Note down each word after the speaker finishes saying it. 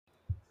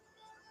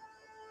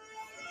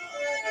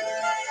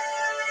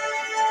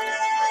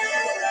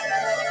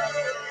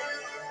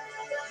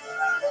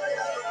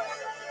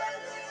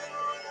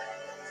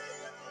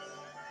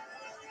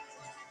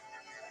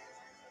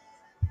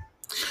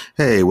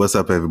Hey, what's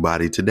up,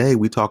 everybody? Today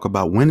we talk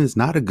about when it's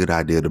not a good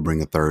idea to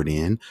bring a third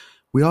in.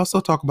 We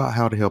also talk about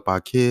how to help our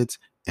kids.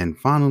 And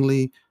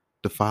finally,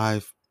 the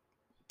five,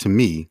 to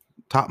me,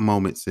 top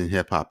moments in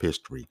hip hop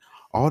history.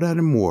 All that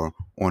and more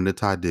on The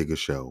Ty Digger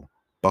Show.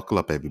 Buckle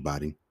up,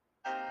 everybody.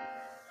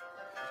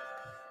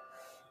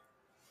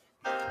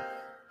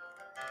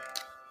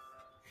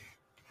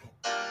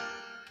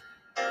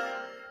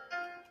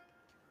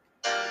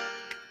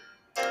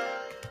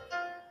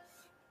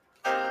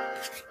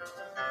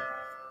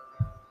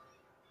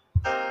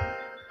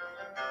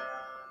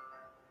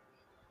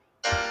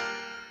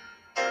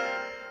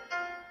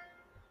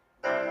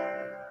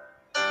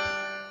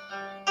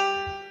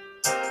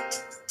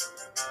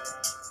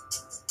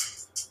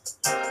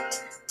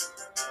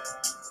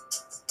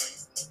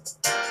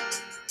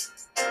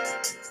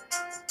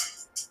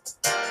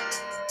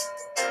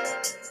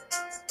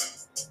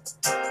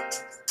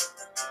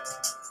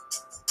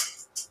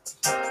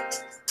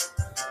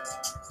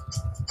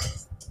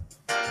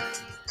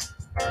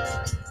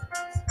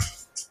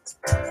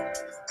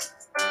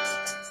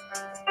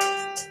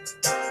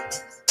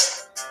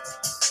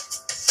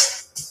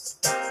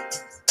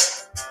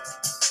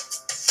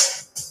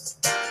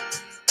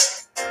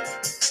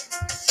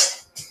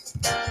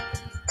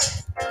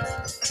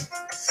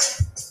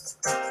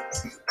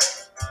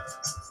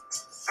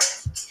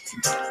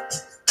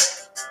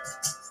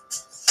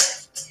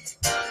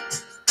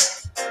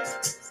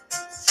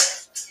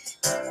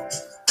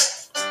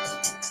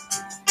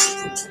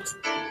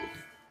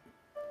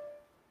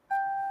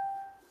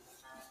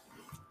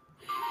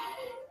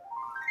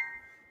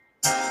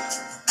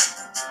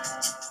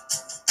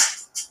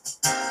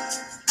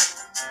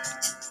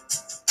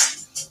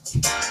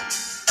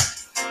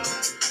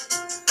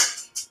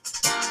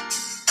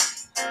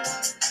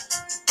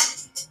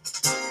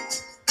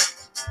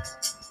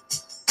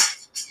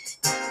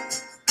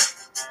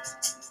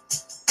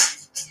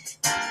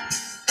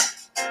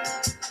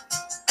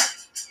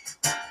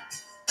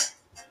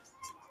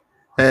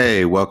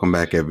 Hey, welcome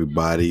back,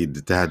 everybody,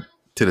 to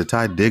the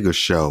Ty Digger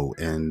Show.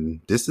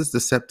 And this is the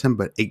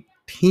September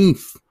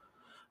 18th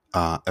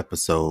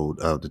episode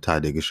of the Ty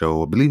Digger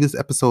Show. I believe it's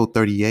episode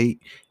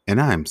 38. And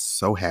I am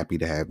so happy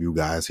to have you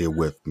guys here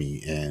with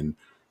me. And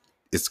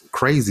it's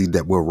crazy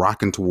that we're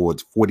rocking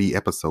towards 40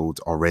 episodes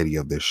already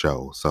of this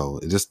show. So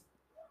it just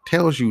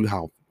tells you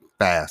how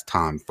fast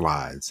time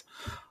flies.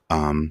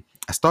 I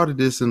started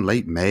this in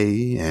late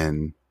May,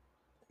 and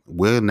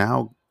we're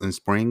now in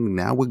spring.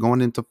 Now we're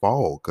going into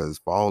fall because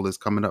fall is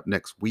coming up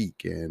next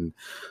week and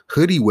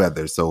hoodie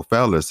weather. So,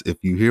 fellas, if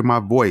you hear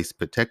my voice,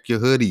 protect your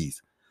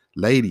hoodies.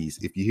 Ladies,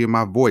 if you hear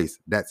my voice,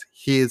 that's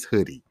his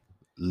hoodie.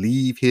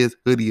 Leave his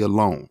hoodie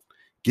alone.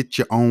 Get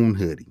your own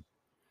hoodie.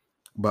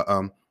 But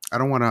I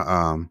don't want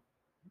to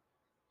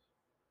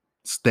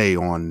stay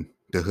on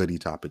the hoodie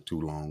topic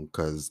too long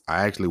because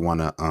I actually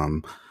want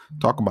to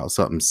talk about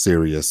something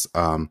serious.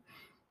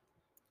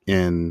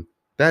 And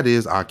that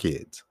is our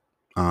kids.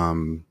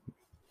 Um,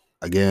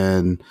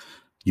 Again,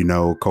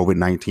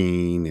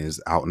 COVID-19 is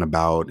out and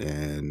about,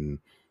 and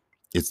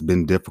it's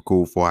been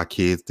difficult for our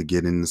kids to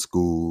get into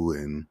school.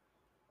 And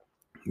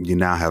you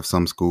now have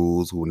some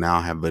schools who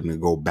now having to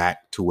go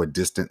back to a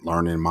distant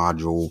learning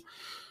module.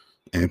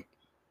 And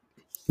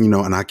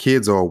and our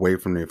kids are away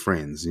from their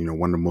friends.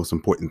 One of the most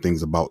important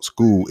things about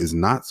school is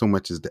not so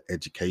much as the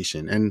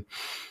education.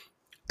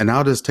 And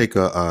I'll just take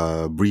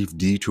a brief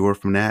detour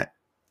from that.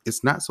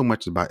 It's not so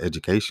much about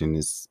education.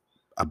 It's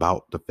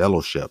about the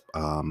fellowship.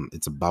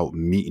 It's about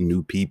meeting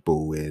new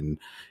people and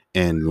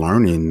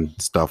learning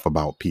stuff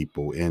about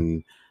people.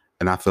 And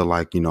I feel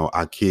like,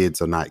 our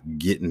kids are not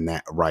getting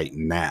that right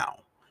now.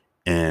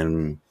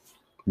 And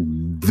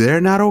they're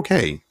not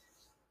okay.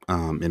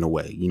 In a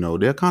way,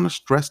 they're kind of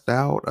stressed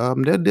out.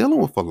 They're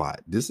dealing with a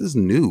lot. This is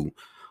new.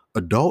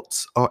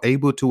 Adults are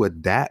able to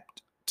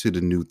adapt to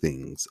the new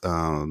things.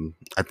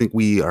 I think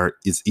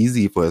it's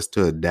easy for us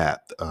to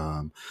adapt.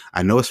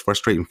 I know it's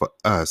frustrating for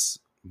us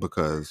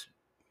because,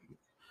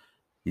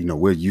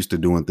 we're used to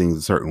doing things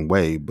a certain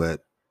way,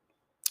 but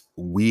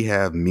we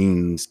have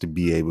means to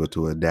be able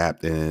to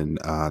adapt and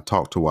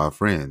talk to our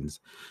friends.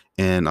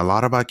 And a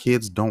lot of our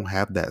kids don't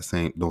have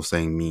those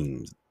same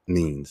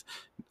means.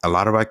 A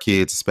lot of our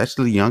kids,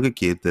 especially younger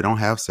kids, they don't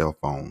have cell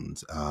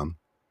phones.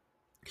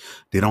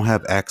 They don't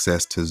have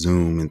access to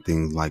Zoom and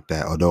things like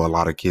that. Although a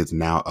lot of kids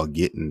now are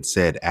getting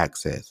said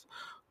access,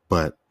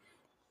 but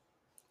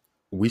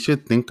we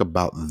should think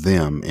about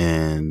them.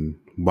 And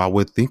while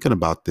we're thinking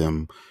about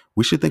them,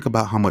 we should think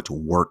about how much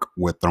work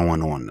we're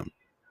throwing on them.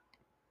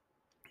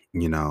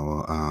 you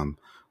know, um,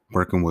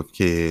 Working with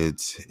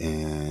kids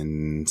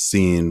and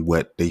seeing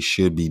what they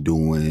should be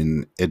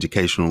doing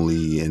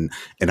educationally. And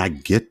I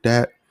get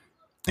that.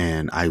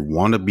 And I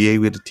want to be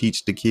able to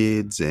teach the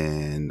kids.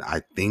 And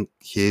I think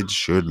kids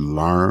should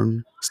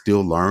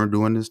still learn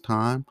during this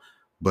time.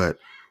 But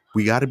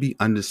we got to be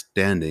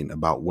understanding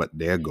about what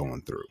they're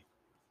going through.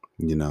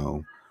 You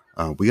know,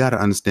 we got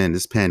to understand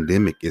this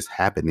pandemic is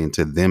happening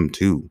to them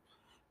too.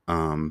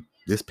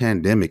 This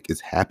pandemic is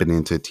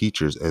happening to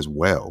teachers as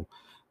well,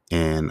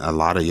 and a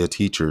lot of your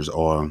teachers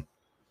are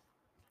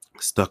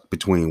stuck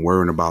between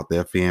worrying about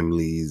their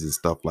families and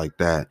stuff like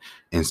that,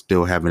 and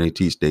still having to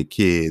teach their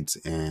kids,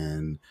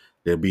 and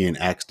they're being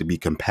asked to be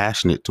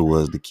compassionate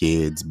towards the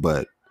kids,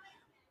 but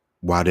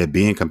while they're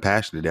being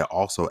compassionate, they're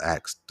also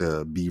asked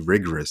to be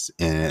rigorous.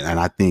 And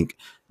I think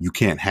you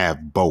can't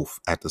have both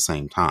at the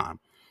same time.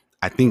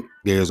 I think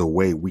there's a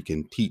way we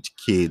can teach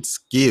kids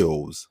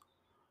skills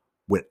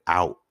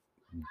without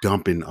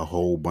dumping a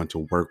whole bunch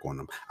of work on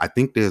them. I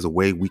think there's a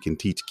way we can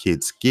teach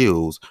kids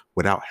skills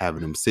without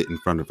having them sit in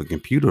front of a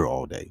computer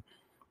all day.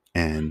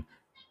 And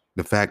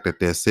the fact that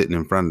they're sitting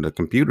in front of the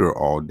computer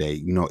all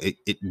day,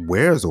 it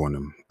wears on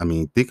them. I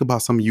mean, think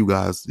about some of you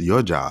guys,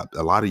 your job.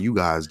 A lot of you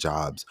guys'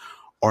 jobs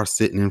are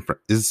sitting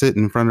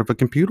in front of a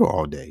computer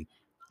all day,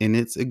 and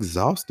it's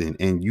exhausting.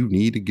 And you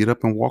need to get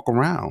up and walk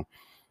around.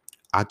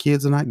 Our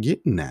kids are not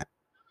getting that.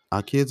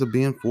 Our kids are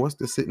being forced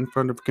to sit in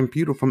front of a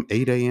computer from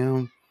 8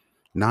 a.m.,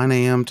 9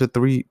 a.m.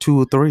 to 2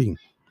 or 3,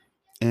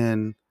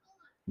 and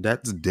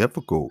that's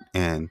difficult.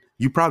 And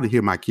you probably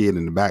hear my kid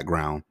in the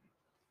background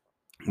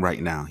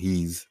right now.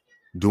 He's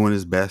doing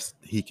his best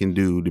he can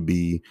do to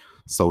be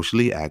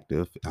socially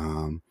active.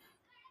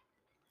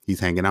 He's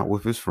hanging out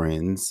with his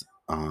friends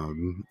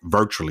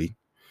virtually.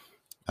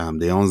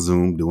 They're on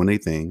Zoom doing their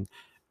thing,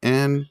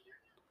 and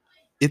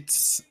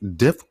it's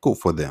difficult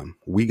for them.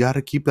 We got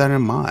to keep that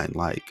in mind.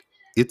 Like,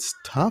 it's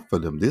tough for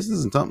them. This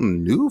isn't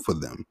something new for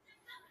them.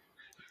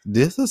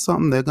 This is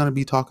something they're going to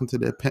be talking to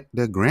their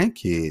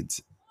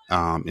grandkids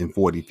in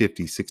 40,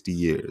 50, 60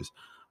 years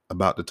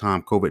about the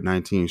time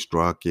COVID-19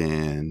 struck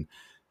and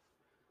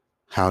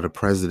how the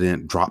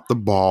president dropped the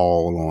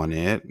ball on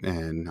it.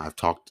 And I've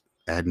talked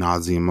ad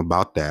nauseum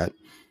about that.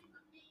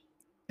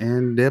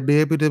 And they'll be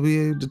able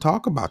to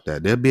talk about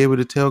that. They'll be able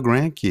to tell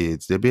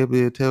grandkids. They'll be able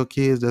to tell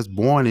kids that's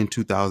born in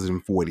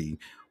 2040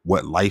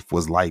 what life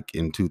was like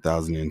in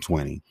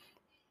 2020.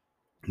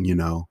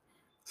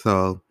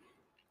 So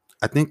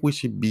I think we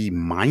should be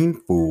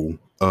mindful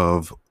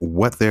of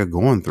what they're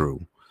going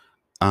through.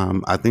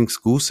 I think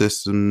school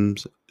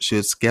systems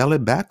should scale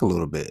it back a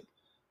little bit.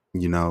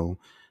 You know,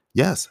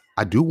 yes,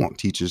 I do want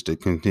teachers to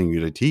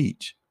continue to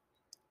teach.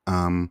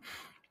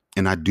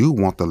 And I do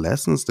want the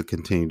lessons to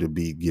continue to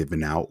be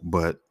given out,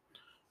 but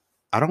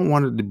I don't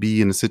want it to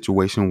be in a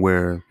situation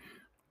where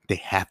they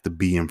have to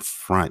be in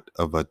front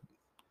of a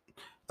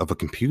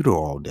computer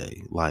all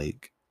day.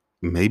 Like,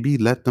 maybe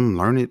let them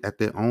learn it at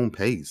their own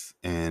pace,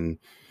 and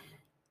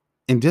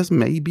just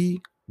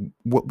maybe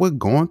what we're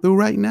going through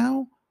right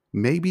now,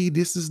 maybe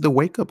this is the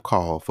wake up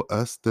call for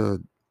us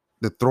to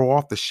throw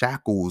off the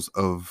shackles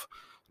of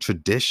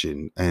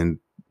tradition and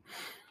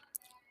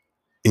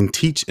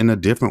teach in a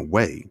different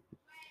way.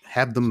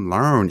 Have them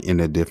learn in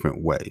a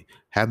different way.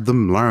 Have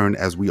them learn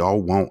as we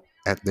all want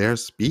at their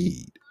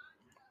speed.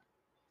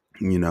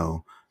 You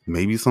know,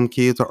 maybe some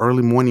kids are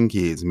early morning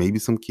kids, maybe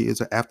some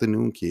kids are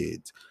afternoon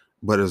kids.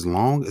 But as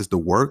long as the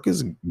work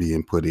is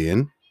being put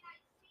in,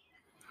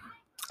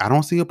 I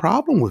don't see a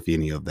problem with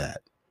any of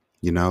that.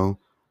 You know,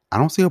 I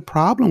don't see a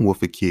problem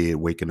with a kid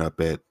waking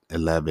up at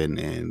 11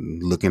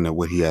 and looking at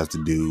what he has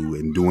to do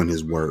and doing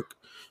his work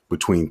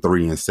between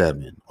 3 and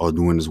 7, or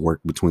doing his work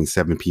between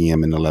 7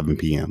 p.m. and 11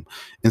 p.m.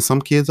 And some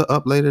kids are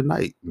up late at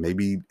night,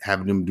 maybe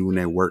having them doing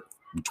their work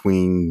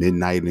between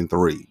midnight and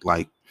 3.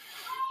 Like,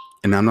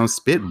 and I'm not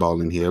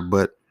spitballing here,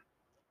 but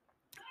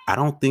I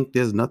don't think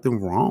there's nothing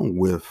wrong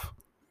with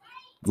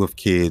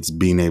kids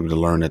being able to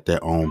learn at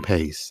their own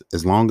pace,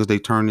 as long as they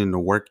turn in the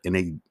work in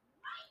a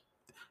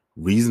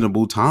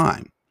reasonable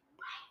time,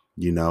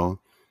 you know.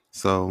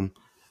 So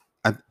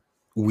I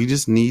we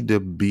just need to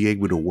be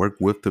able to work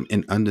with them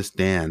and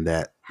understand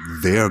that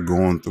they're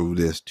going through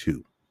this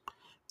too.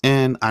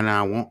 And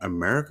I want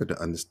America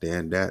to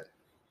understand that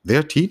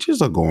their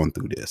teachers are going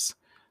through this.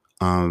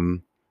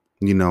 Um,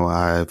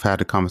 I've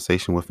had a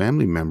conversation with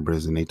family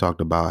members, and they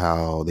talked about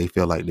how they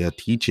feel like they're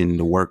teaching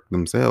the work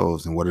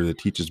themselves, and what are the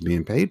teachers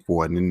being paid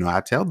for. And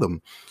I tell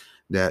them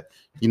that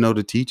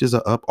the teachers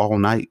are up all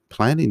night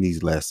planning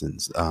these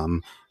lessons.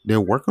 They're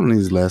working on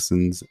these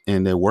lessons,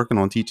 and they're working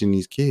on teaching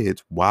these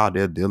kids while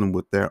they're dealing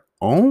with their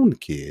own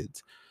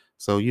kids.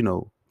 So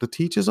the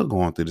teachers are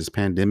going through this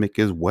pandemic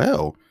as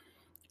well.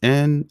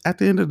 And at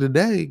the end of the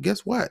day,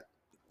 guess what?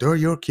 They're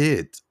your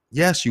kids.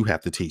 Yes, you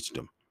have to teach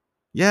them.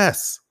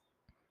 Yes,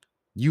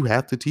 you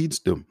have to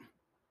teach them.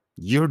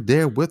 You're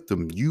there with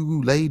them.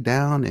 You lay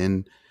down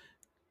and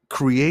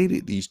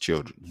created these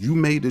children. You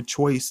made a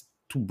choice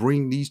to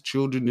bring these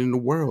children in the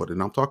world.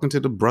 And I'm talking to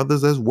the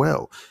brothers as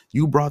well.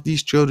 You brought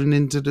these children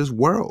into this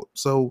world.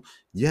 So,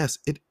 yes,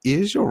 it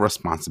is your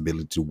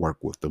responsibility to work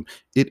with them.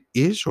 It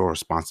is your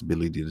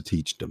responsibility to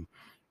teach them.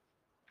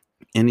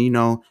 And,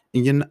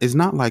 it's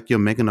not like you're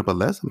making up a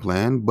lesson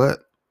plan, but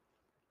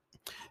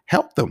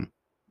help them,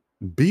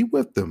 be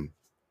with them,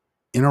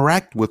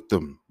 interact with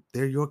them.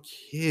 They're your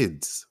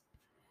kids,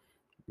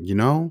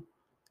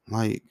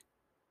 like,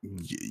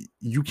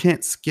 you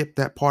can't skip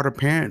that part of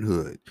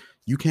parenthood.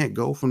 You can't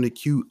go from the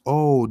cute,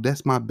 oh,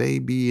 that's my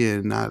baby,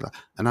 and I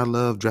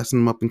love dressing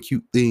them up in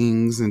cute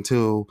things and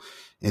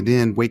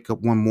then wake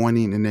up one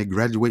morning and they're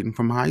graduating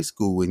from high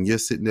school and you're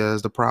sitting there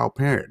as the proud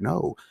parent.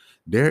 No,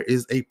 there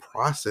is a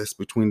process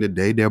between the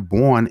day they're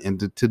born and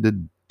to the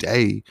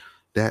day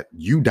that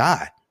you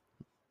die,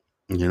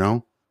 you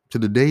know, to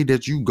the day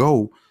that you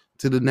go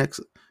to the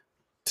next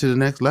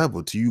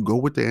level, till you go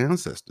with the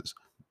ancestors.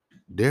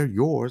 They're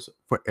yours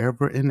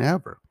forever and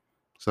ever.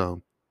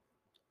 So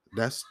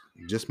that's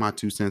just my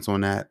 2 cents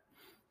on that.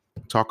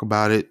 Talk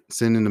about it,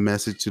 send in a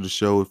message to the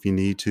show if you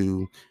need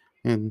to,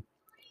 and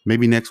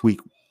maybe next week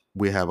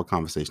we'll have a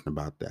conversation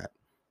about that.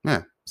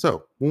 Yeah.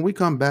 So when we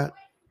come back,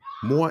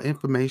 more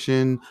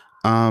information.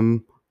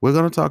 We're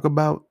gonna talk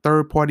about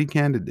third-party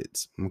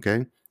candidates.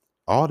 Okay,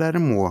 all that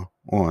and more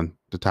on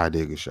the Ty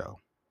Digger Show.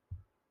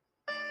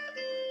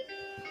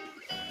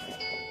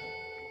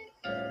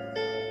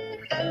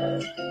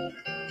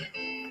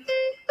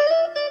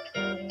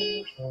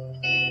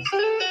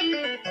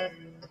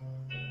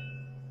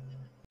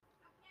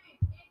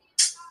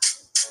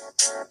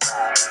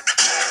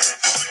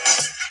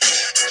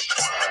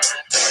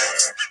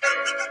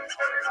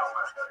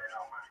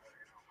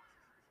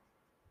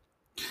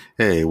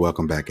 Hey,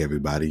 welcome back,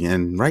 everybody.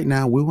 And right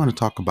now, we want to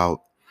talk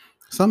about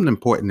something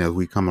important as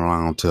we come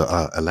around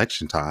to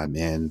election time,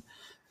 and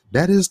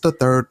that is the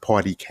third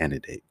party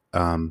candidate.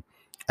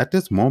 At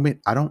this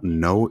moment, I don't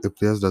know if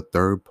there's a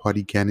third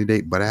party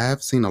candidate, but I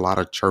have seen a lot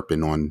of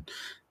chirping on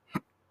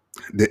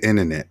the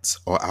internets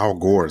or Al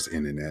Gore's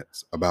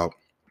internets about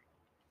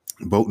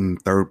voting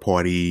third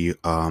party,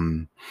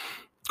 going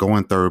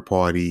third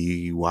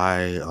party.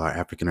 Why are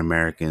African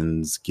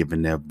Americans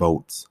giving their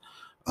votes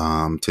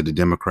to the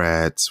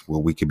Democrats where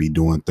we could be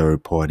doing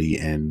third party?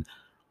 And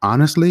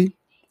honestly,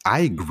 I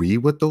agree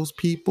with those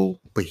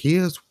people, but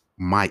here's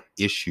my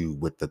issue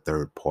with the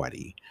third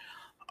party.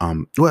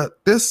 Well,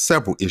 there's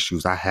several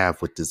issues I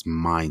have with this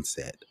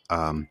mindset.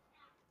 The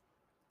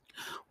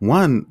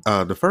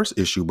first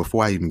issue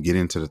before I even get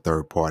into the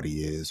third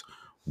party is,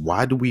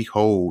 why do we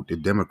hold the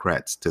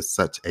Democrats to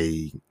such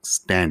a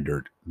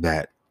standard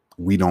that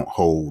we don't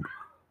hold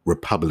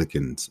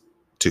Republicans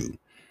to?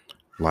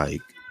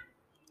 Like,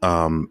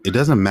 it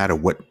doesn't matter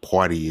what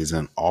party is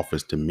in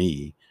office to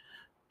me.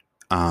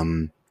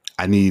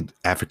 I need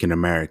African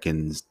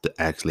Americans to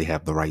actually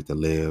have the right to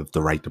live,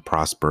 the right to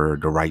prosper,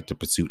 the right to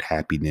pursue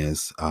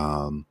happiness,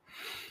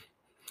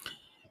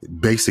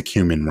 basic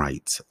human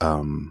rights.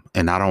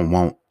 And I don't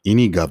want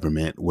any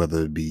government,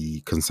 whether it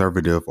be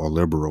conservative or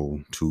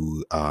liberal,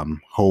 to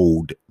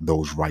hold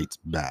those rights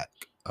back.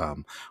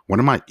 One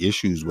of my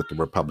issues with the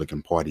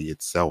Republican Party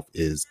itself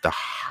is the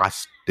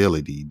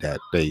hostility that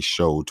they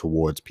show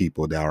towards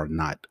people that are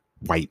not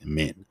white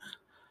men.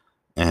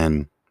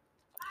 And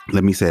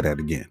let me say that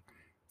again.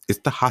 It's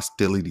the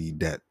hostility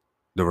that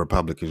the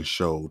Republicans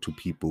show to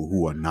people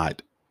who are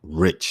not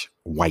rich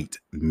white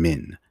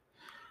men.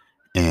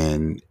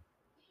 And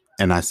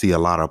I see a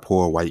lot of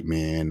poor white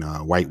men,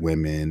 white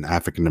women,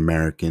 African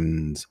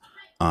Americans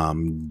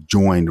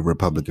join the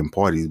Republican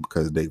Party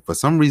because for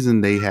some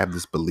reason, they have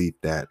this belief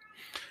that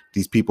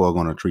these people are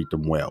going to treat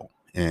them well.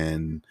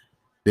 And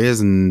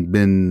there's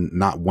been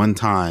not one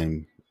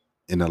time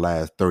in the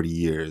last 30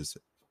 years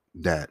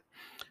that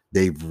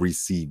they've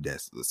received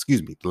this.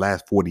 Excuse me, the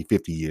last 40,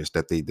 50 years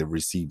that they've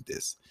received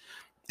this.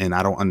 And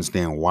I don't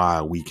understand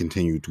why we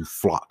continue to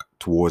flock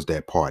towards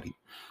that party.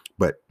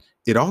 But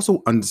it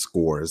also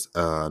underscores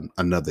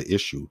another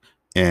issue.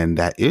 And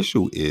that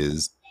issue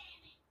is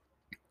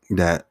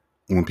that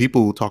when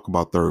people talk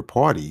about third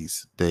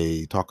parties,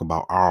 they talk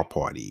about our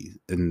party.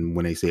 And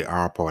when they say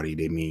our party,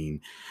 they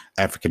mean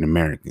African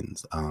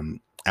Americans.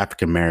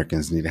 African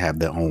Americans need to have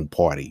their own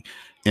party.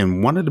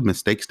 And one of the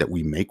mistakes that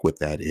we make with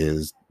that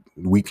is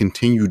we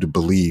continue to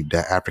believe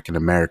that African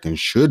Americans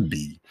should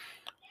be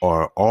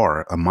or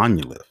are a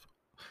monolith.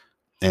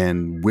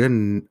 And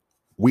when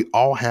we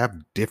all have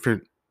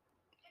different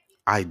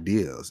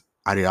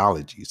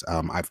ideologies.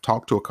 I've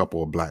talked to a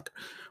couple of Black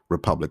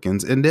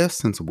Republicans, and they're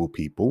sensible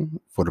people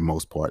for the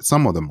most part.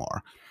 Some of them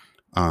are.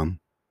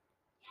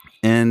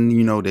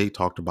 And, they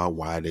talked about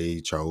why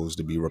they chose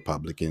to be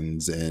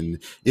Republicans.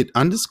 And it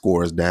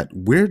underscores that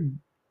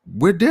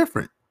we're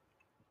different.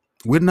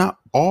 We're not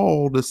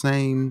all the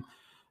same.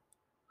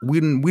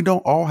 We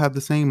don't all have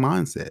the same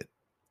mindset.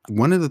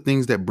 One of the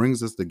things that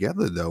brings us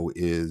together, though,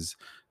 is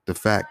the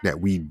fact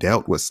that we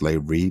dealt with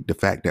slavery, the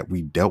fact that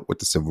we dealt with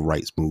the civil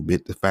rights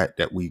movement, the fact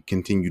that we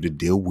continue to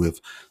deal with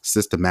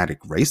systematic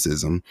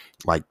racism.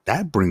 Like,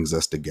 that brings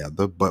us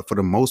together. But for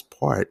the most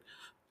part,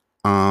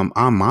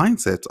 our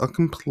mindsets are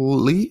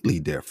completely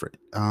different.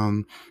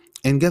 And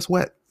guess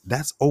what?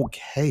 That's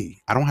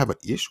okay. I don't have an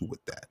issue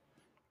with that.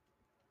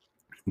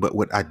 But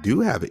what I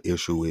do have an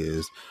issue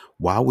is,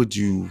 why would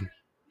you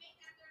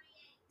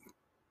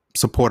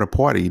support a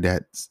party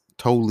that's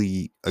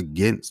totally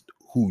against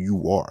who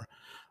you are?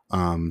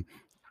 And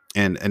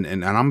I'm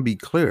gonna be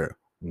clear.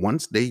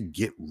 Once they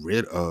get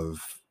rid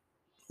of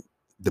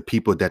the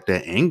people that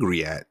they're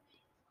angry at,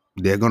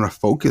 they're gonna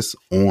focus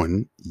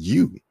on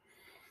you.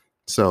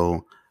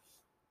 So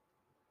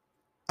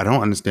I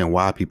don't understand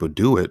why people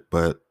do it,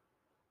 but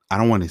I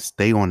don't want to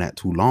stay on that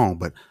too long.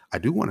 But I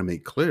do want to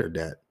make clear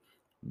that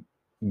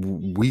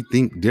we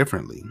think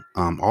differently.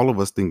 All of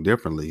us think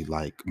differently.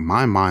 Like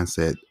my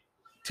mindset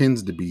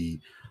tends to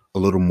be a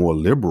little more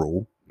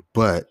liberal,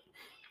 but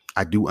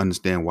I do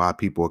understand why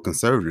people are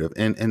conservative.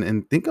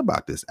 And think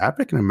about this.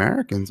 African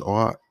Americans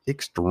are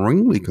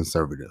extremely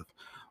conservative,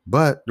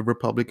 but the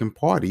Republican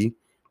Party,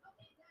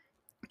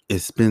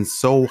 it's been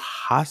so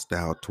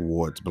hostile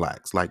towards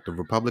blacks. Like the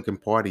Republican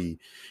Party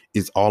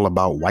is all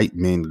about white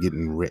men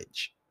getting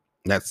rich.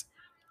 That's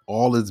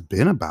all it's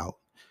been about.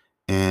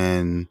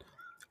 And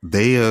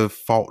they have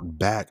fought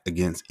back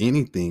against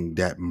anything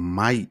that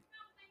might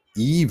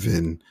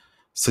even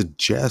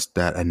suggest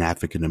that an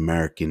African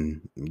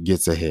American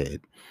gets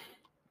ahead.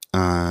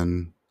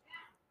 And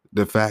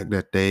the fact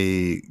that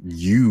they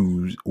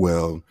use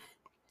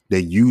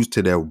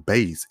to their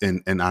base,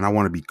 and I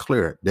want to be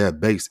clear, their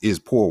base is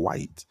poor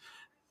whites.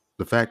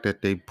 The fact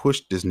that they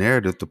push this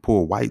narrative to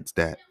poor whites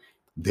that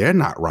they're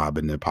not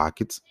robbing their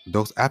pockets,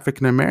 those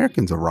African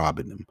Americans are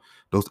robbing them.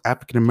 Those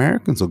African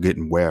Americans are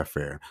getting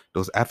welfare.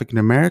 Those African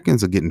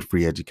Americans are getting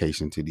free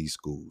education to these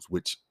schools,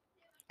 which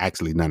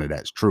actually none of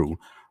that's true.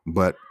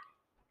 But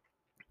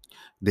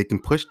they can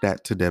push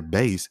that to their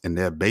base, and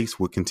their base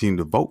will continue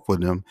to vote for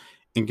them.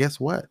 And guess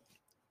what?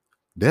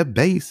 Their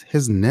base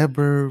has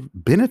never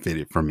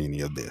benefited from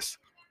any of this.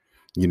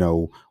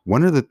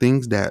 One of the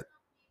things that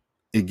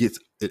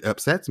it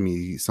upsets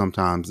me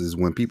sometimes is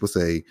when people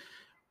say,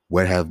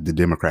 what have the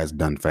Democrats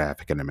done for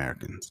African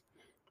Americans?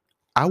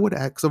 I would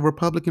ask a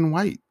Republican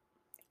white,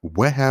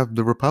 what have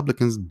the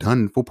Republicans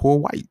done for poor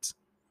whites?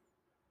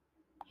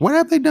 What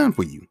have they done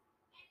for you?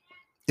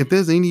 If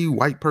there's any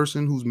white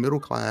person who's middle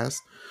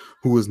class,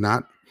 who is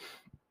not,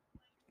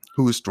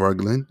 who is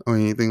struggling or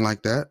anything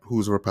like that,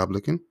 who's a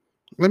Republican,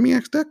 let me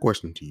ask that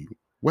question to you.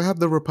 What have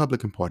the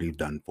Republican Party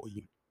done for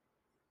you?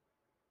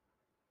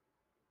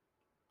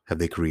 Have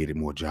they created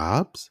more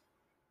jobs?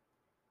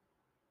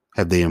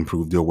 Have they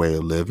improved your way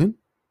of living?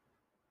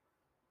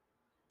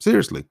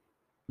 Seriously,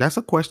 that's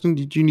a question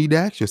that you need to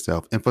ask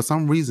yourself. And for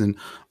some reason,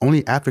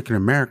 only African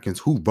Americans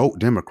who vote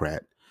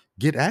Democrat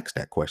get asked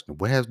that question.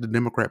 What has the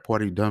Democrat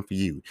Party done for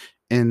you?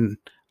 And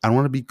I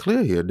want to be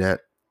clear here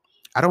that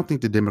I don't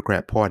think the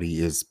Democrat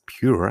Party is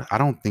pure. I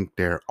don't think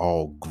they're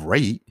all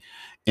great.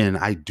 And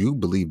I do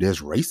believe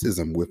there's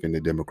racism within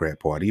the Democrat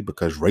Party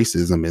because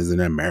racism is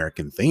an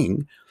American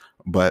thing.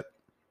 But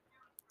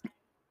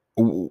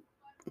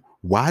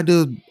why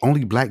do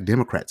only black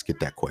Democrats get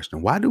that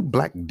question? Why do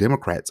black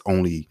Democrats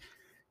only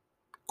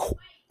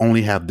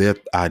have their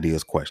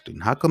ideas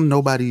questioned? How come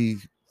nobody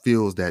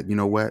feels that, you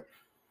know what,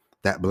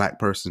 that black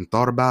person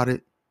thought about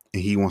it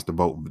and he wants to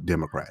vote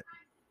Democrat?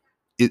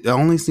 It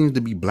only seems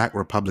to be black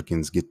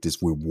Republicans get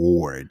this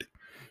reward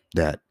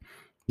that,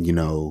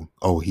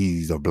 oh,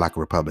 he's a black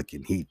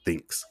Republican. He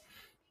thinks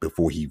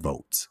before he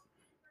votes.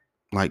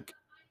 Like,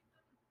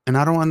 and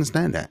I don't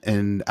understand that.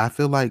 And I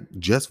feel like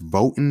just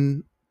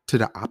voting to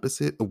the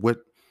opposite of what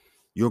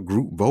your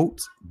group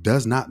votes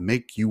does not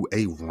make you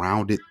a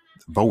rounded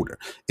voter.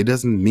 It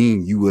doesn't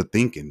mean you were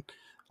thinking.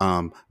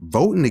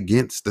 Voting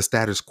against the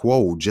status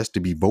quo just to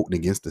be voting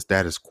against the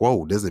status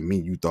quo doesn't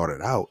mean you thought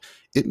it out.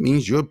 It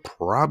means you're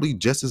probably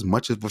just as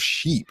much of a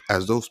sheep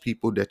as those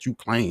people that you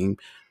claim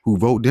who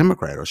vote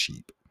Democrat are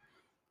sheep.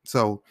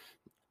 So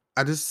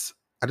I just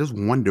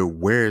wonder,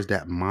 where is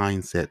that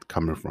mindset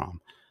coming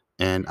from?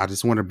 And I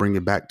just want to bring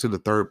it back to the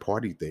third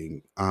party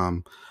thing.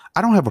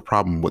 I don't have a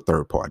problem with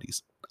third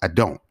parties. I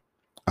don't.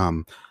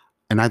 And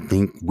I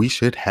think we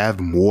should have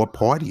more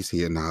parties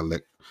here in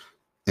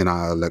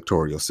our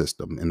electoral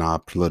system, in our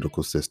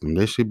political system.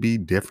 There should be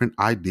different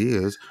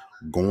ideas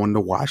going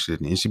to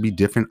Washington. It should be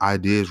different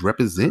ideas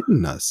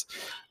representing us.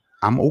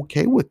 I'm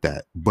okay with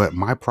that. But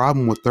my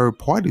problem with third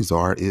parties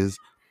is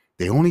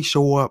they only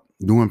show up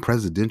during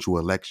presidential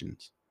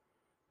elections.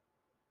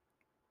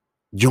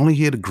 You only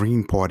hear the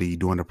Green Party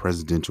during the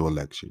presidential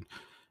election.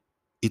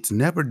 It's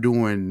never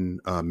during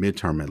a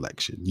midterm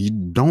election. You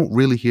don't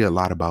really hear a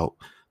lot about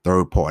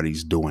third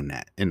parties doing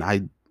that.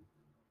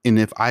 And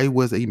if I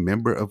was a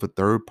member of a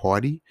third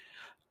party,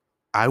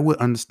 I would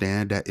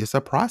understand that it's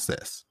a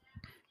process.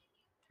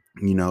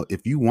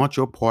 If you want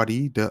your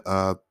party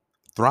to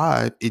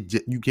thrive,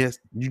 you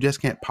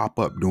just can't pop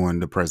up during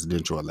the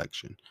presidential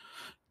election.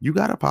 You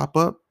got to pop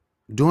up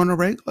during a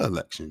regular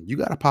election. You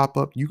got to pop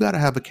up. You got to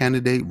have a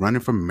candidate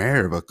running for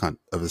mayor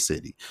of a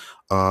city,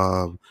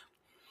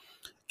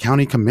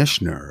 county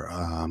commissioner,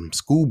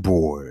 school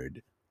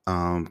board,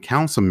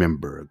 council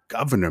member,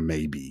 governor,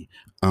 maybe,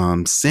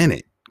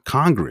 Senate,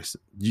 Congress.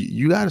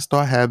 You got to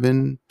start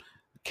having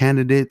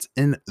candidates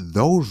in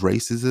those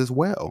races as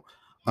well.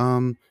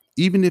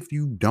 Even if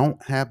you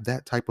don't have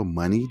that type of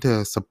money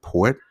to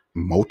support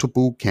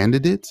multiple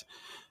candidates,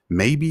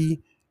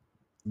 maybe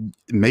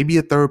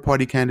a third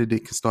party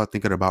candidate can start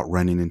thinking about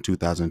running in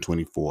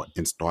 2024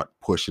 and start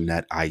pushing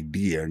that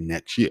idea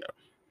next year.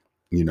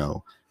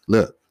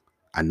 Look,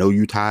 I know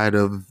you're tired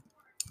of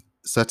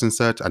such and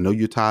such. I know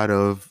you're tired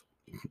of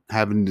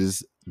having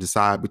this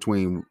decide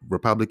between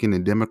Republican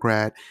and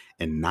Democrat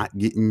and not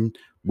getting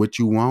what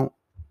you want,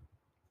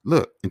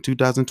 look, in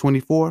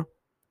 2024,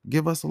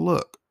 give us a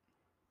look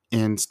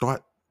and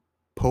start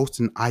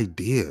posting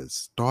ideas,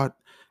 start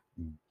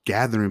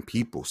gathering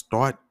people,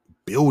 start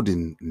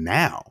building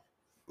now.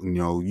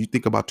 You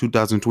think about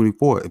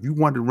 2024. If you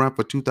wanted to run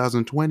for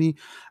 2020,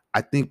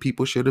 I think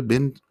people should have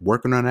been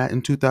working on that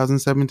in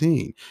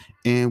 2017.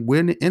 And we're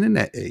in the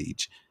internet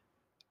age.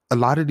 A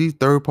lot of these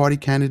third party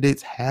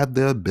candidates have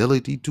the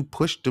ability to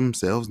push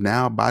themselves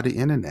now by the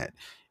internet.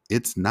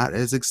 It's not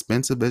as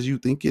expensive as you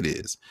think it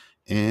is.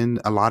 And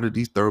a lot of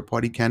these third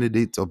party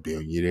candidates are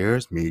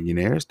billionaires,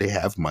 millionaires. They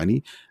have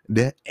money.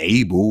 They're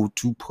able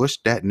to push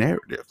that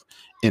narrative.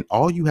 And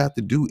all you have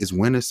to do is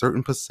win a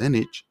certain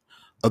percentage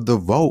of the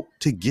vote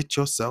to get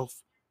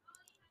yourself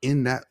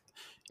in that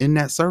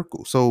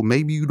circle. So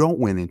maybe you don't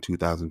win in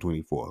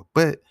 2024,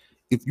 but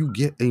if you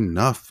get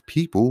enough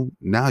people,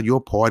 now your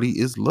party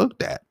is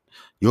looked at.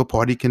 Your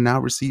party can now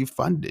receive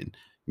funding.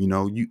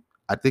 You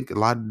I think a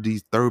lot of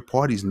these third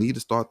parties need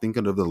to start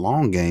thinking of the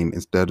long game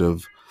instead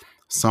of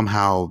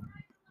somehow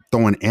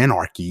throwing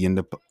anarchy in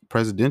the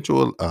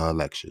presidential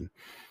election.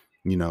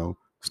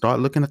 Start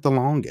looking at the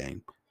long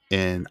game.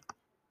 And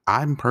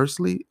I'm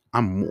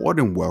more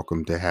than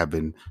welcome to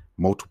having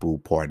multiple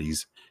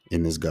parties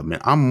in this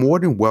government. I'm more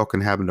than welcome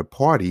having a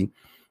party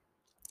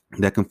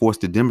that can force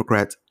the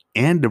Democrats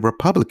and the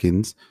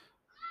Republicans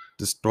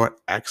to start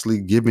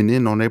actually giving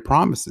in on their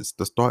promises,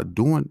 to start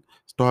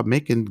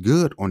making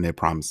good on their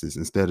promises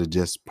instead of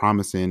just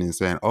promising and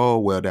saying, oh,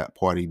 well, that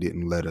party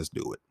didn't let us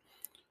do it.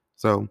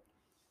 So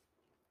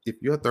if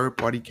you're a third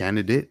party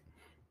candidate,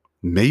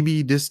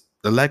 maybe this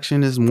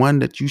election is one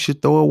that you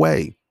should throw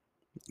away.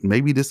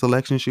 Maybe this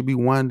election should be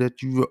one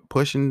that you're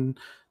pushing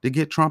to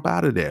get Trump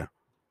out of there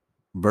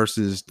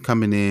versus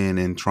coming in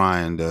and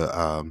trying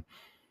to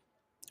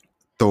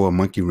throw a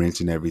monkey wrench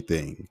in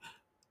everything.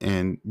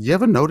 And you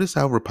ever notice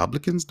how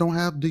Republicans don't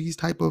have these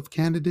type of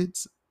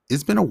candidates?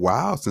 It's been a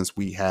while since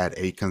we had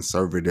a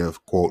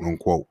conservative, quote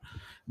unquote,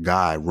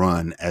 guy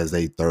run as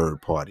a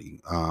third party.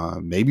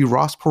 Maybe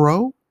Ross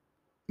Perot,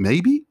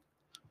 maybe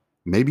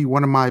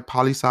one of my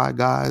poli-sci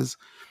guys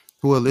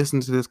who are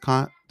listening to this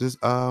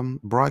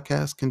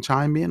broadcast can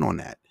chime in on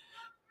that.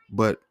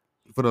 But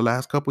for the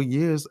last couple of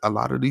years, a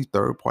lot of these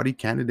third party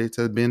candidates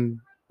have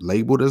been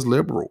labeled as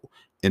liberal,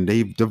 and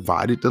they've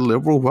divided the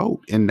liberal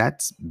vote, and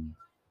that's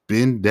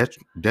been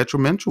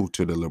detrimental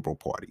to the Liberal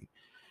Party.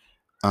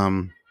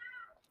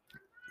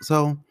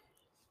 So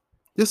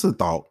just a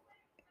thought.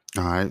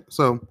 All right.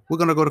 So we're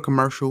gonna go to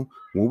commercial.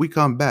 When we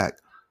come back,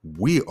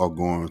 we are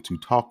going to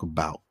talk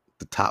about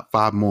the top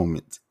 5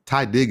 moments,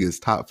 Ty Digger's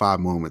top 5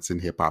 moments in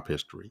hip hop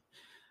history.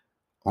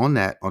 On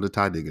the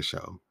Ty Digger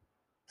Show.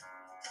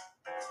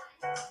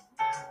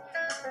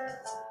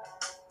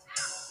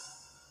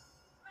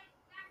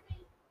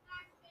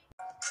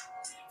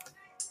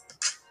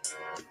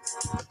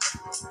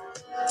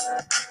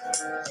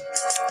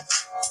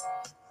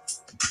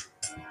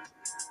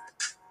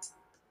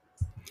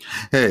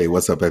 Hey,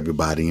 what's up,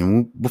 everybody?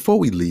 And before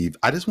we leave,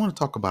 I just want to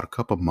talk about a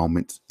couple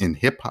moments in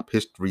hip hop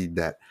history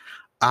that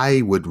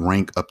I would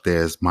rank up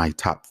there as my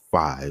top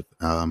 5.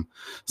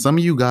 Some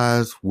of you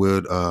guys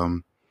would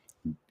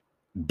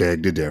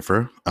beg to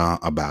differ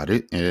about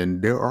it,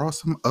 and there are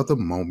some other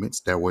moments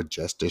that were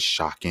just as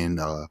shocking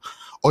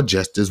or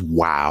just as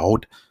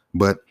wild.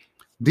 But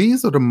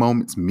these are the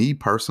moments, me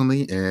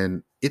personally,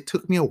 and it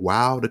took me a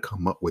while to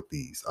come up with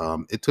these.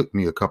 It took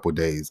me a couple of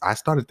days. I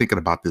started thinking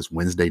about this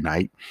Wednesday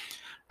night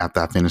after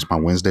I finished my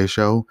Wednesday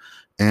show,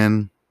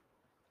 and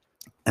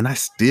I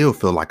still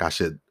feel like I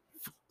should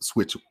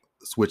switch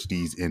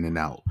these in and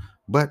out.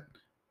 But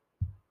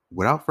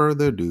without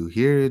further ado,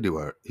 here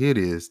it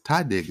is,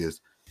 Ty Digger's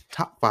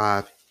top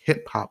 5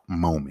 hip hop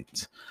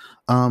moments.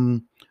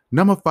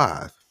 Number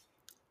 5,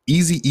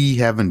 Eazy-E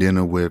having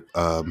dinner with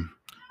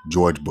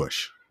George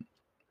Bush.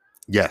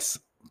 Yes,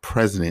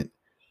 President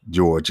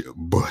George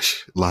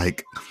Bush.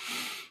 Like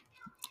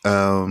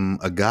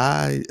a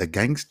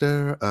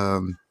gangster.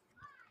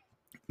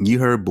 You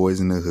heard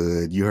Boys in the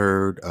Hood. You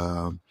heard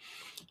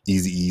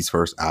Eazy-E's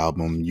first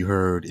album. You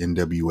heard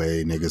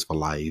NWA, Niggas for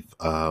Life.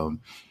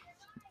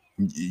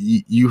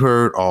 You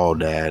heard all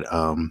that.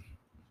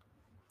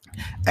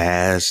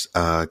 Ash,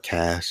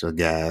 Cash or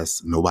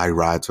Gas, Nobody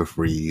Rides for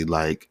Free.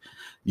 Like,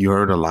 you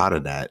heard a lot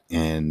of that.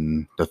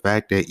 And the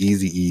fact that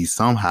Eazy-E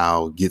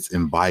somehow gets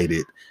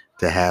invited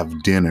to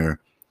have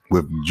dinner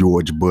with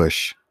George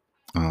Bush.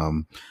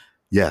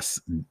 Yes,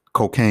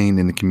 cocaine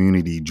in the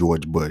community,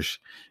 George Bush,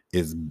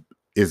 is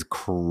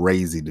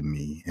crazy to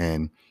me.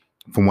 And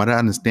from what I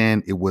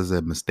understand, it was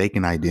a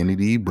mistaken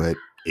identity, but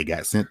it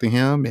got sent to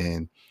him,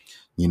 and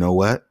you know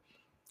what?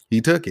 He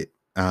took it.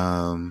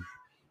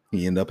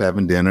 He ended up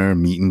having dinner,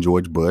 meeting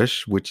George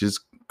Bush, which is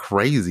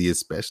crazy,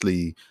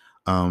 especially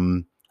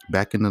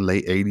back in the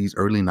late 80s,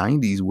 early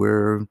 90s,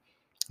 where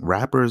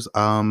rappers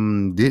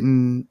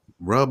didn't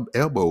rub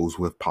elbows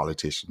with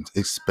politicians,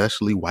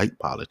 especially white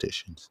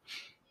politicians.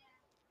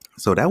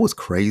 So that was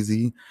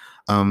crazy.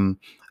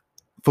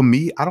 For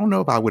me, I don't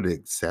know if I would have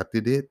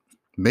accepted it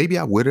maybe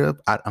I would have.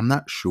 I'm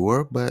not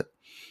sure, but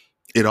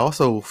it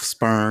also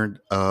spurned,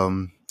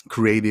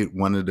 created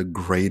one of the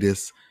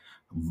greatest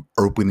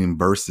opening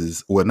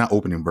verses, well, not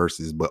opening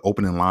verses, but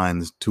opening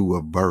lines to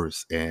a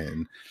verse.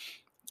 And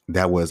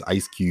that was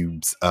Ice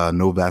Cube's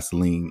No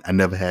Vaseline. I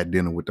never had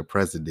dinner with the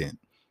president.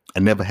 I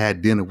never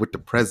had dinner with the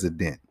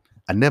president.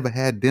 I never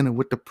had dinner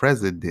with the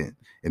president.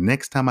 And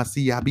next time I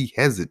see you, I'll be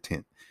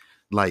hesitant.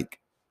 Like,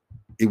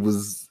 it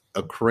was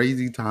a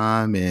crazy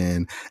time.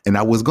 And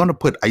I was gonna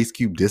put Ice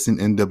Cube dissing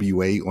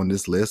NWA on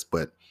this list,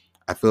 but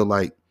I feel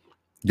like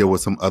there were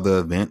some other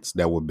events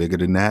that were bigger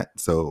than that.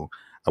 So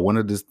I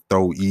wanted to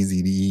throw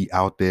Easy D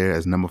out there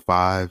as number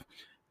 5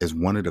 as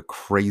one of the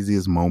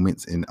craziest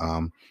moments in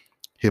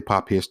hip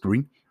hop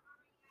history.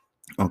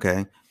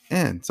 Okay.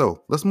 And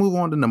so let's move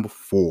on to number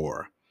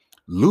 4.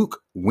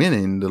 Luke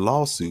winning the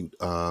lawsuit,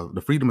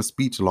 the freedom of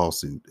speech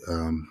lawsuit.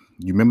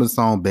 You remember the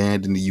song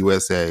Banned in the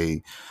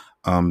USA?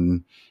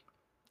 2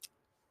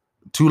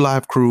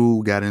 Live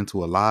Crew got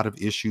into a lot of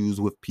issues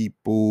with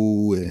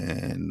people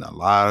and a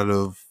lot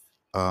of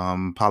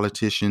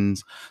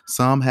politicians.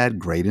 Some had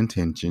great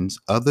intentions.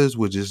 Others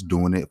were just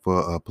doing it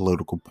for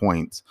political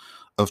points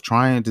of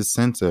trying to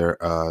censor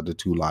the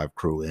 2 Live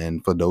Crew.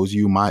 And for those of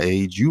you my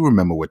age, you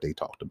remember what they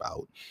talked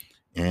about.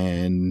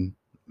 And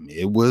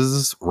it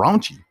was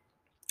raunchy.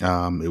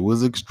 It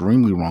was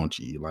extremely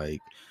raunchy. Like,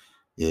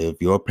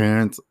 if your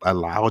parents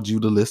allowed you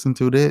to listen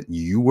to that,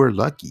 you were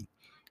lucky.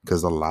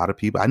 Because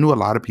I knew a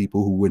lot of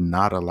people who were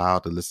not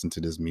allowed to listen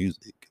to this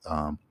music.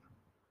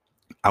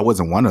 I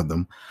wasn't one of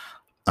them.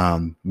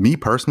 Me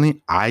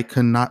personally, I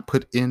could not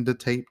put in the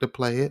tape to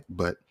play it.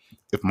 But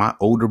if my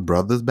older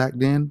brothers back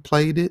then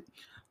played it,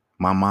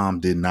 my mom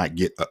did not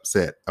get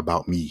upset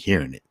about me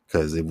hearing it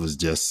because it was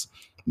just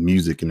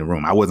music in the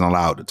room. I wasn't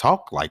allowed to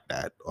talk like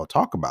that or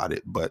talk about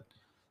it, but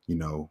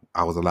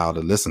I was allowed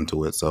to listen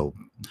to it. So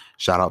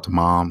shout out to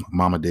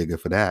Mama Digger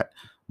for that.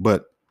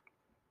 But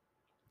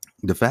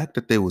the fact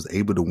that they was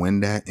able to win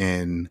that,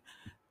 and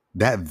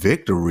that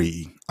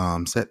victory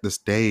set the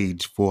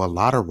stage for a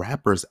lot of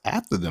rappers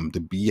after them to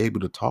be able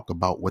to talk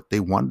about what they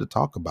wanted to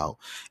talk about.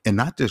 And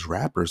not just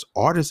rappers,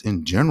 artists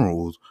in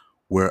general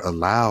were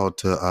allowed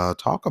to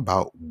talk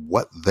about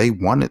what they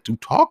wanted to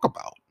talk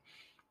about.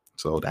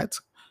 So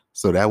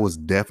that was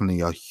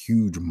definitely a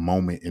huge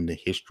moment in the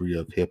history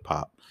of hip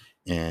hop.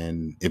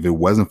 And if it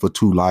wasn't for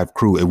 2 Live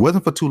Crew,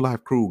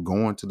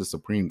 going to the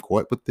Supreme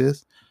Court with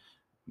this,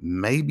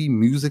 maybe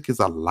music is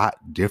a lot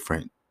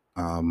different.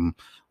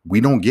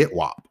 We don't get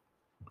WAP.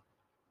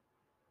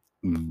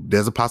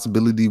 There's a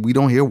possibility we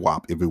don't hear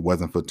WAP if it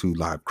wasn't for 2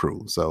 Live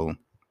Crew. So,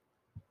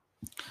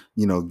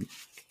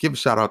 give a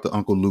shout out to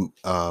Uncle Luke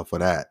for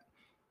that.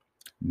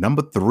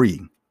 Number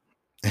 3,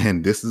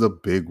 and this is a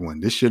big one.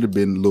 This should have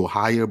been a little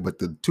higher, but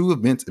the 2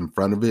 events in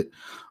front of it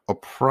are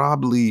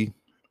probably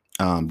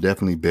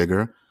definitely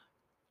bigger.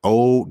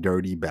 Old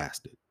Dirty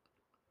Bastard.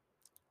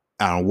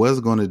 I was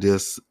going to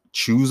just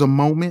choose a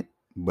moment,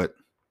 but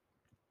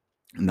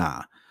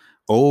nah.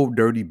 Old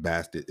Dirty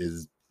Bastard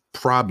is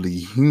probably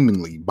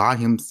humanly by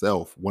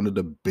himself one of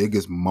the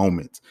biggest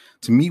moments.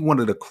 To me, one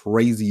of the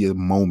craziest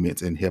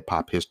moments in hip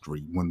hop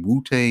history. When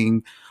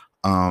Wu-Tang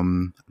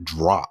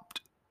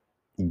dropped,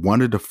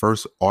 one of the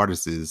first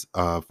artists,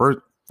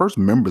 first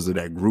members of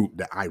that group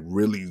that I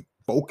really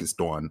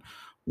focused on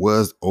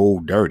was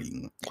Old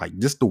Dirty. Like,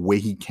 just the way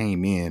he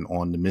came in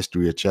on the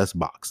Mystery of Chess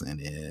Boxing,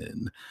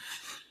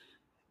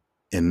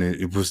 and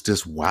it was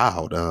just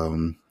wild.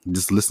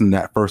 Just listening to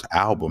that first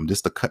album,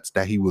 just the cuts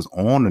that he was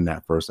on in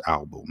that first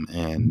album,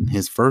 and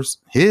his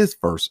first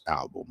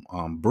album,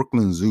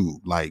 Brooklyn Zoo.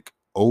 Like,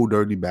 Old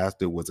Dirty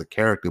Bastard was a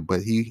character,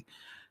 but he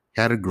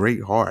had a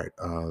great heart.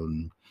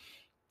 Being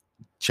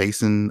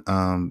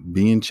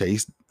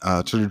chased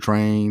to the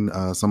train.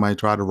 Somebody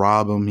tried to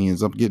rob him. He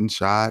ends up getting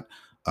shot.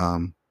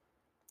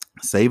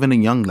 Saving a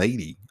young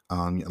lady,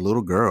 a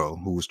little girl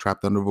who was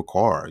trapped under a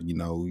car.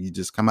 You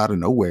just come out of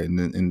nowhere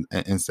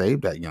and save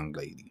that young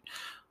lady.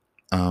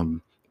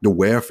 The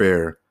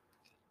Warfare,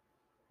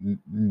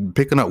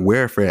 picking up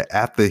Warfare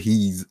after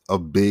he's a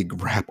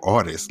big rap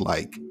artist,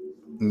 like,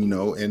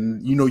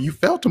 you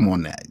felt him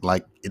on that.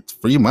 Like, it's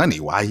free money.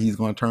 Why he's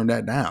going to turn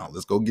that down?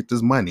 Let's go get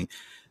this money.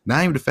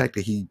 Not even the fact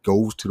that he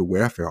goes to the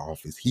welfare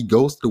office. He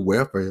goes to the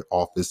welfare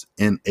office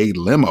in a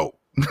limo.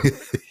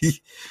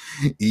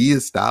 he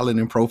is styling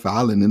and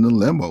profiling in the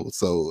limo.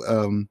 So,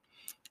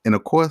 and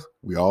of course,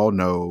 we all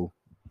know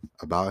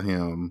about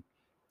him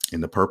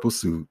in the purple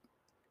suit,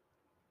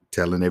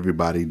 telling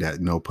everybody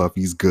that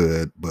Puffy's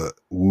good, but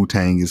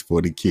Wu-Tang is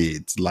for the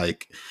kids.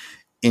 Like,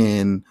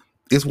 and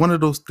it's one of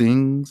those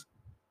things.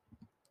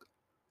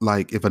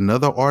 Like, if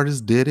another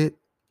artist did it,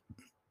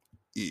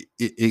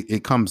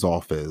 it comes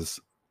off as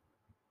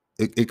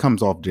it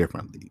comes off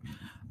differently.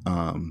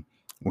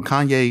 When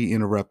Kanye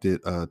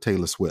interrupted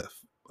Taylor Swift,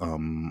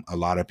 a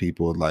lot of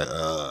people like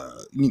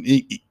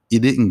it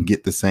didn't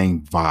get the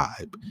same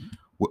vibe.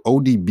 With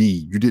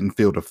ODB, you didn't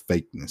feel the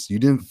fakeness. You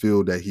didn't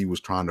feel that he was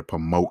trying to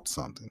promote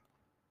something.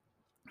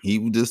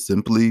 He just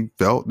simply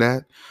felt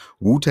that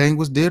Wu-Tang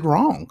was dead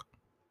wrong.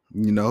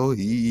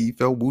 He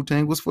felt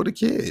Wu-Tang was for the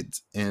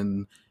kids.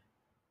 And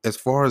as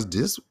far as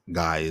this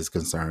guy is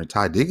concerned,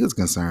 Ty Diggs is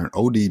concerned,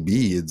 ODB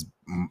is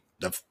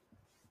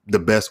the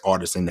best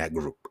artist in that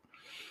group.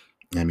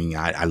 I mean,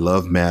 I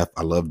love Meth,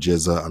 I love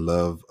Jizza, I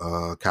love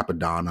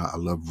Capadonna, I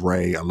love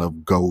Ray, I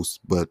love Ghost,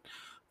 but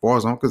as far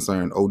as I'm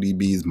concerned,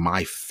 ODB is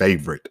my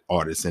favorite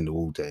artist in the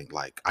Wu-Tang.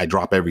 Like, I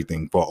drop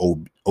everything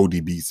for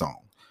ODB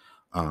song.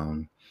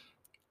 Um,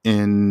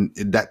 and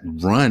that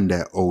run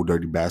that Old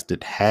Dirty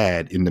Bastard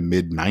had in the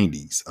mid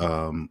 90s,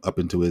 up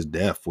until his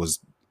death, was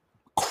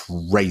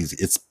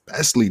crazy,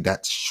 especially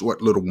that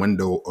short little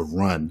window of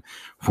run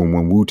from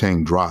when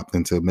Wu-Tang dropped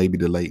until maybe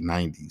the late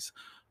 90s,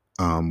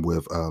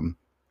 with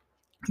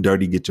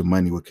Dirty Get Your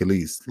Money with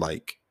Khalees.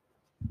 Like,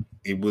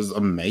 it was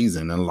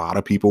amazing. And a lot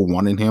of people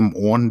wanted him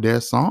on their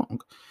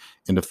song.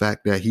 And the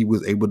fact that he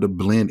was able to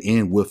blend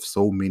in with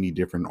so many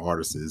different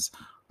artists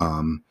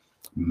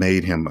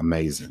made him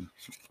amazing.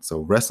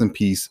 So rest in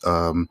peace,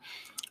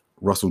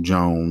 Russell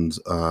Jones,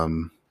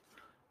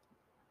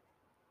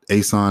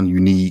 Ason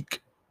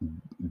Unique,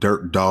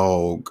 Dirt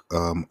Dog,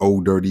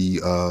 Old Dirty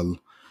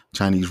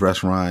Chinese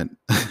Restaurant.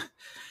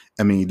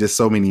 I mean, there's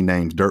so many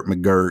names. Dirt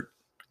McGirt.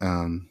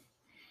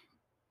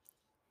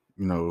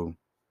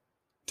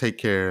 Take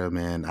care,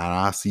 man. And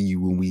I see you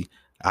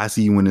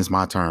when it's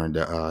my turn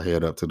to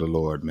head up to the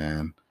Lord,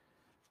 man.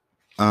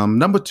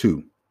 Number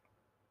 2,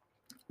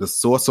 the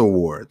Source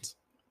Awards.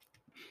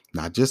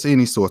 Not just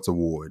any Source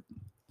Award,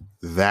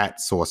 that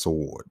Source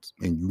Awards.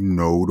 And you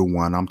know the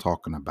one I'm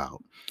talking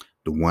about.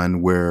 The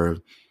one where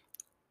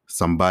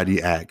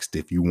somebody asked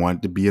if you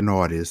want to be an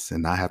artist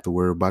and not have to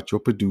worry about your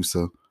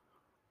producer,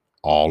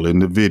 all in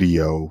the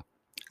video.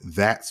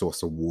 That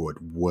Source Award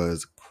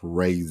was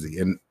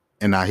crazy.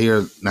 And I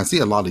see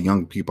a lot of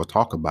young people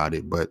talk about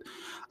it, but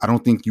I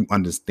don't think you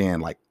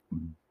understand, like,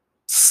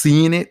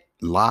 seeing it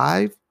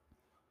live.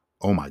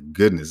 Oh my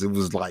goodness. It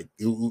was like,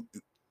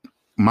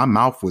 my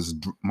mouth was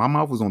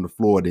on the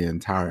floor the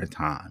entire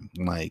time.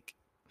 Like,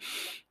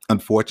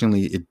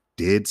 unfortunately, it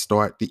did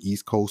start the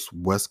East Coast,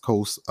 West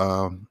Coast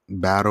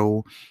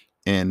battle,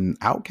 and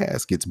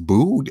Outkast gets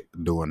booed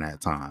during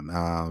that time.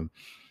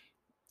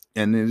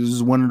 And it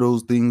was one of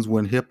those things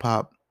when hip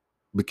hop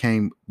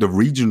became the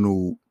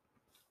regional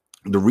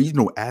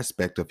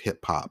aspect of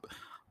hip hop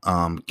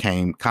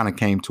came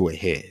to a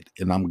head.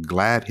 And I'm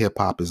glad hip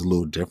hop is a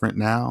little different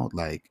now.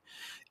 Like,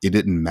 it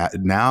didn't matter.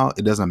 Now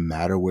it doesn't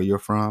matter where you're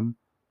from,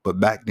 but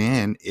back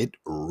then it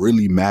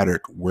really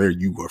mattered where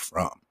you were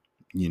from,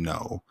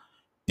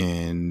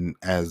 and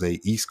as a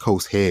East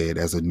Coast head,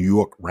 as a New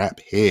York rap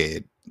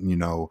head,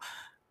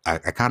 I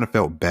kind of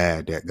felt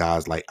bad that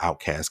guys like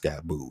Outkast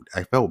got booed.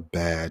 I felt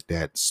bad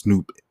that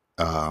Snoop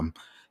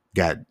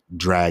got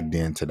dragged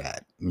into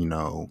that,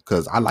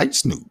 because I like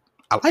Snoop.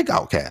 I like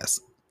Outkast.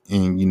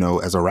 And,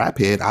 as a rap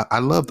head, I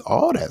loved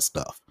all that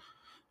stuff.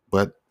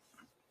 But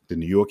the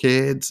New York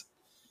heads,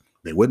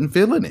 they wasn't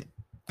feeling it.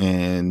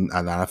 And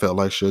I felt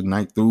like Suge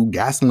Knight threw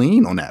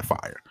gasoline on that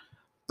fire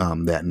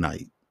that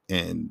night.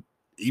 And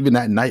even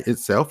that night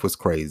itself was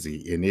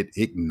crazy. And it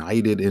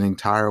ignited an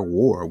entire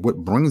war.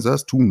 What brings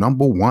us to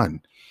number 1.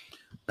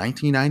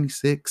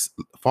 1996,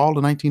 fall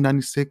of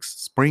 1996,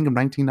 spring of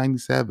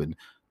 1997,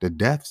 the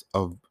deaths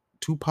of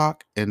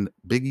Tupac and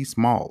Biggie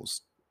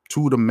Smalls,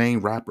 two of the main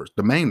rappers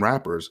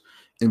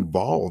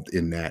involved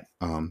in that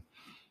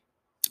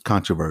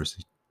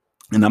controversy.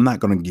 And I'm not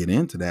going to get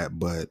into that,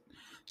 but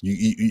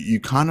you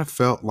kind of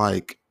felt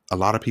like a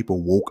lot of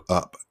people woke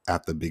up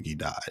after Biggie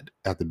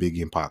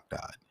and Pac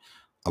died.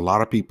 A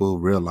lot of people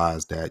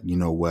realized that,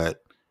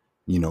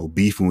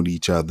 beefing with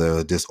each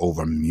other just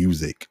over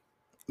music,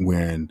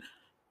 when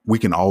we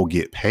can all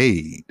get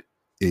paid,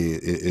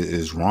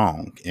 is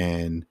wrong.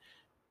 And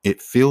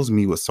it fills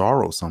me with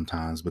sorrow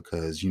sometimes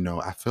because,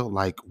 I felt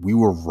like we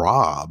were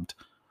robbed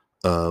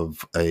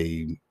of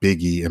a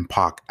Biggie and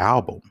Pac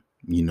album,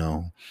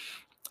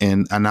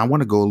 and I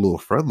want to go a little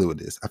further with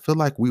this. I feel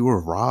like we were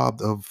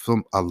robbed of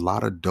a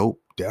lot of dope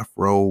Death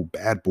Row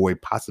Bad Boy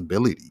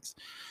possibilities,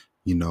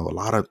 a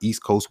lot of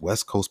East Coast,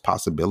 West Coast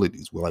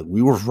possibilities.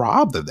 We were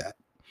robbed of that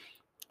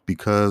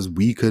because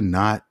we could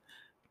not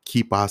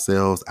keep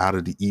ourselves out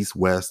of the East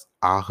West,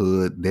 our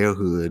hood, their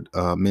hood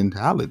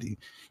mentality.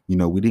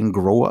 We didn't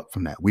grow up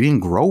from that. We didn't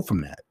grow from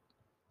that.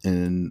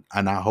 And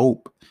I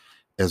hope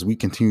as we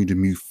continue to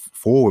move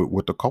forward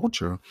with the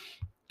culture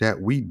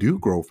that we do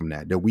grow from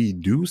that we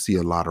do see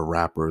a lot of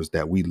rappers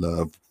that we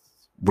love,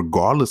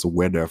 regardless of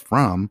where they're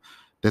from,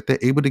 that they're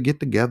able to get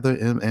together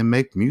and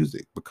make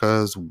music,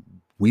 because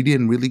we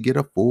didn't really get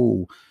a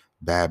full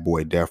Bad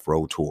Boy Death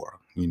Row tour.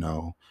 I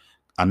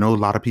know a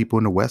lot of people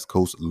in the West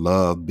Coast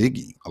love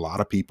Biggie. A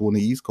lot of people in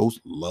the East Coast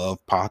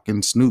love Pac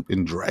and Snoop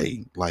and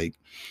Dre. Like,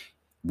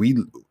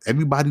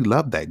 everybody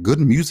loved that. Good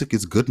music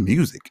is good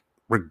music,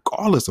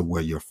 regardless of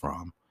where you're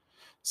from.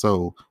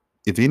 So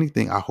if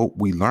anything, I hope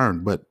we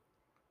learn. But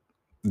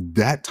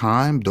that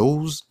time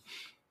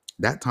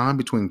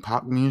between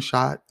Pac being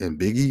shot and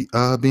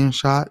Biggie being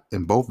shot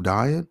and both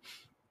dying,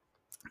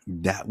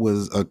 that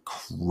was a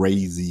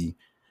crazy,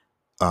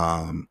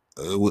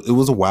 it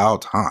was a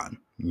wild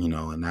time,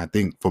 And I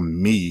think for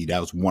me, that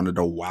was one of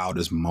the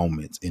wildest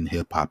moments in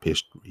hip hop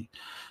history.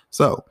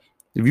 So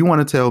if you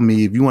want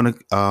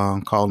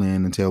to call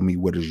in and tell me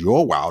what is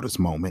your wildest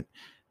moment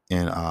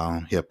in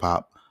hip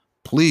hop,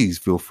 please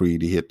feel free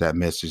to hit that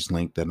message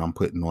link that I'm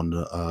putting on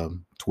the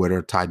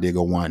Twitter, Ty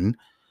Digger One,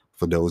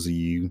 for those of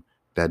you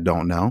that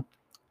don't know.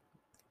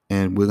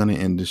 And we're going to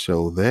end the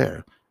show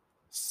there.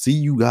 See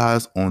you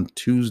guys on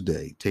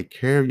Tuesday. Take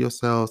care of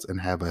yourselves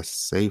and have a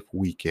safe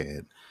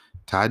weekend.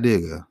 Ty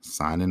Digger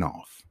signing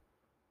off.